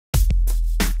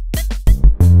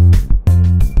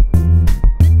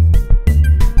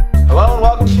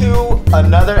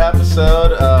another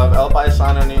episode of El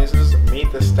Paisano News'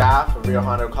 Meet the Staff of Rio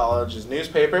Hondo College's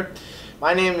newspaper.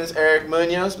 My name is Eric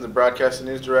Munoz. I'm the broadcast and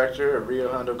news director of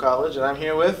Rio Hondo College, and I'm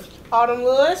here with Autumn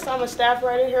Lewis. I'm a staff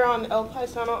writer here on El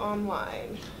Paisano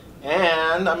Online.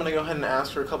 And I'm going to go ahead and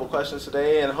ask her a couple questions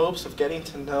today in hopes of getting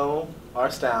to know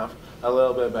our staff a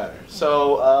little bit better.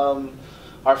 So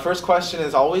our first question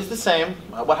is always the same.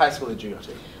 What high school did you go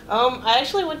to? I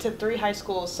actually went to 3 high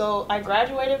schools. So I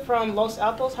graduated from Los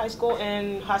Altos High School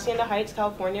in Hacienda Heights,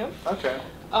 California. Okay.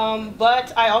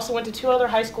 But I also went to 2 other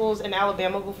high schools in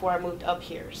Alabama before I moved up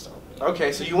here. So.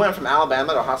 Okay, so you went from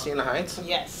Alabama to Hacienda Heights?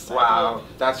 Yes. Wow,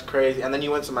 that's crazy. And then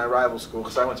you went to my rival school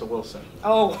because I went to Wilson.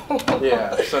 Oh.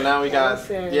 Yeah. So now we got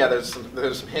Wilson. yeah. There's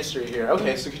some history here.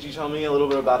 Okay, so could you tell me a little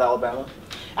bit about Alabama?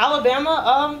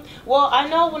 Alabama, well, I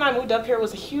know when I moved up here it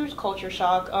was a huge culture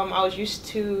shock. I was used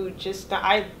to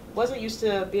I wasn't used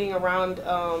to being around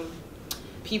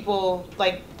people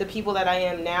like the people that I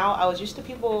am now. I was used to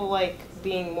people like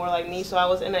being more like me, so I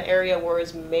was in an area where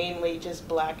it's mainly just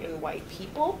black and white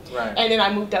people. Right. And then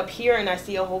I moved up here and I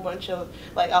see a whole bunch of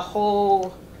like a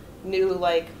whole new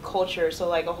like culture, so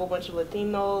like a whole bunch of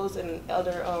Latinos and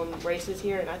other races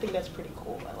here, and I think that's pretty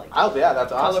cool. I like Oh yeah,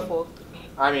 that's awesome. Colorful.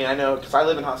 I mean, I know because I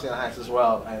live in Hacienda Heights as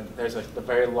well, and there's a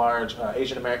very large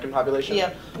Asian American population.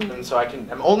 Yeah. And so I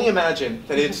can only imagine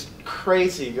that it's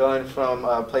crazy going from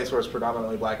a place where it's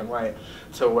predominantly black and white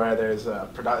to where there's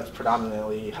it's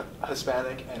predominantly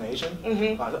Hispanic and Asian.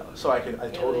 So I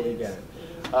totally get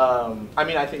it. I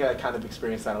mean, I think I kind of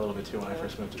experienced that a little bit too when I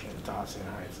first moved to Hacienda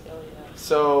Heights. Oh, yeah.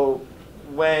 So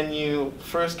when you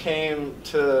first came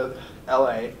to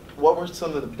LA, what were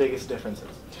some of the biggest differences?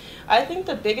 I think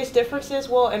the biggest difference is,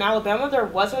 well, in Alabama there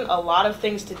wasn't a lot of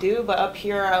things to do, but up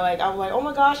here I was like, oh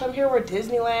my gosh, I'm here where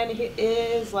Disneyland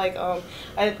is. Like I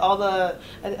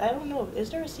don't know, is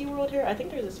there a SeaWorld here? I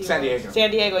think there's a SeaWorld. San Diego.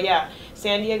 San Diego, yeah.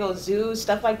 San Diego Zoo,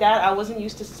 stuff like that. I wasn't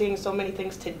used to seeing so many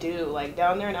things to do. Like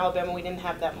down there in Alabama we didn't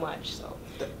have that much, so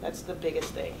that's the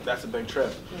biggest thing. That's a big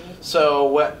trip.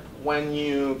 So when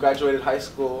you graduated high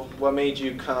school, what made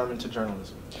you come into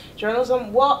journalism?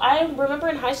 Journalism, well, I remember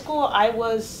in high school I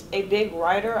was a big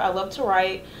writer. I loved to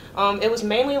write. It was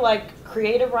mainly like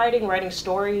creative writing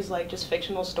stories, like just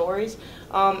fictional stories.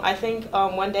 I think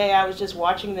one day I was just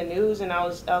watching the news and I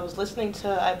was listening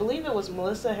to, I believe it was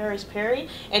Melissa Harris Perry,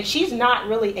 and she's not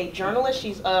really a journalist,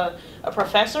 she's a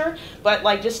professor, but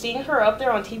like just seeing her up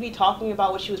there on TV talking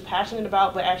about what she was passionate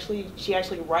about, but she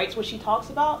actually writes what she talks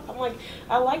about, I'm like,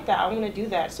 I like that, I want to do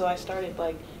that. So I started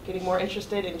like getting more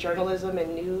interested in journalism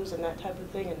and news and that type of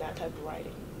thing and that type of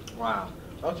writing. Wow.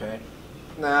 Okay.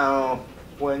 Now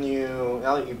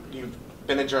you've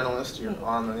been a journalist, you're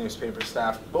on the newspaper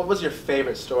staff. What was your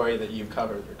favorite story that you've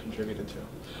covered or contributed to?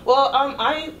 Well,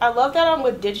 I love that I'm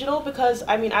with digital because,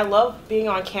 I mean, I love being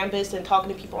on campus and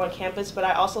talking to people on campus, but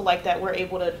I also like that we're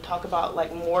able to talk about,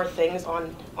 like, more things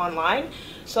online.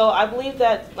 So I believe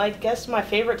that, like, I guess my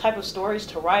favorite type of stories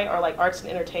to write are, like, arts and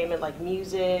entertainment, like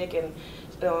music and,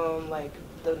 like,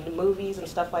 the movies and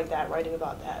stuff like that, writing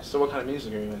about that. So what kind of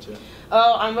music are you into?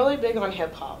 I'm really big on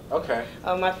hip-hop. Okay.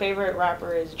 My favorite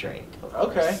rapper is Drake.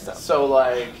 Okay. So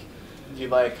like, you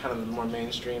like kind of the more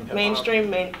mainstream hip-hop? Mainstream,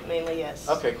 mainly, yes.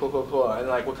 Okay, cool. And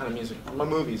like, what kind of music, what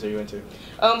movies are you into?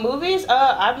 Movies,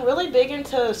 I'm really big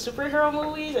into superhero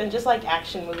movies and just like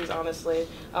action movies, honestly.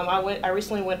 I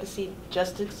recently went to see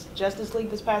Justice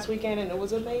League this past weekend and it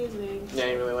was amazing.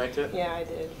 Yeah, you really liked it? Yeah, I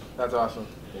did. That's awesome.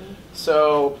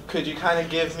 So could you kind of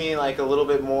give me like a little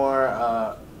bit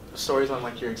more stories on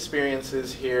like your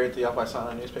experiences here at the El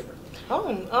Paisano newspaper?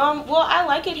 Well, I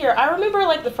like it here. I remember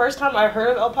like the first time I heard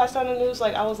of El Paisano News,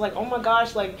 like I was like, oh my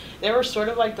gosh, like they were sort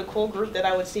of like the cool group that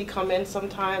I would see come in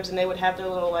sometimes, and they would have their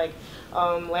little like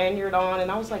lanyard on,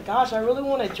 and I was like, gosh, I really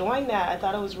want to join that. I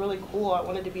thought it was really cool. I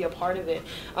wanted to be a part of it.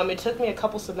 It took me a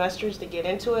couple semesters to get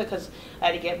into it because I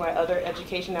had to get my other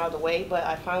education out of the way, but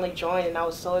I finally joined and I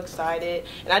was so excited,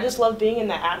 and I just love being in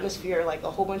the atmosphere, like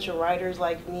a whole bunch of writers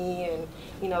like me and,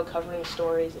 you know, covering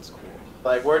stories. It's cool.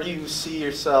 Like, where do you see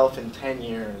yourself in 10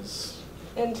 years?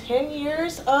 In 10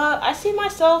 years, I see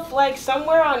myself like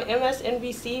somewhere on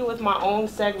MSNBC with my own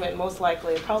segment, most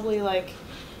likely. Probably like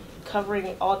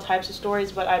covering all types of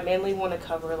stories, but I mainly want to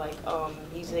cover like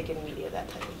music and media, that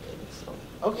type of thing. So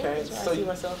okay, yeah, that's where so I see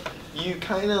myself. You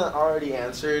kind of already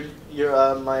answered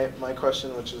your my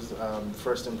question, which is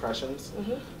first impressions.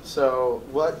 So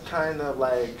what kind of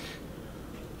like,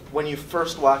 when you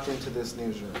first walked into this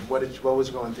newsroom, what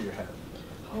was going through your head?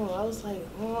 Oh, I was like,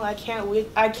 oh, I can't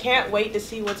wait to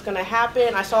see what's gonna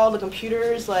happen. I saw all the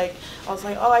computers, like, I was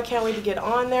like, oh, I can't wait to get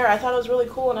on there. I thought it was really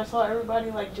cool, and I saw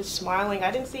everybody like just smiling.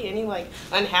 I didn't see any like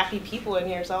unhappy people in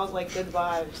here, so I was like, good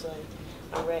vibes. Like,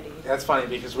 I'm ready. That's funny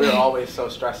because we're always so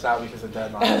stressed out because of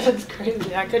deadlines. That's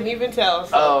crazy. I couldn't even tell.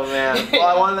 So. Oh man. Well,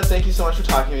 I wanted to thank you so much for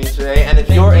talking to me today. And if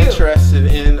Thank you're you. interested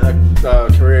in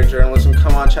a career in journalism,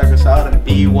 come on, check us out in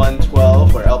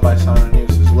B112, where El Paisano News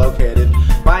is located.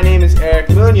 My name is Eric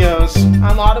Munoz.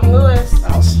 I'm Autumn Lewis.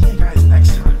 I'll see you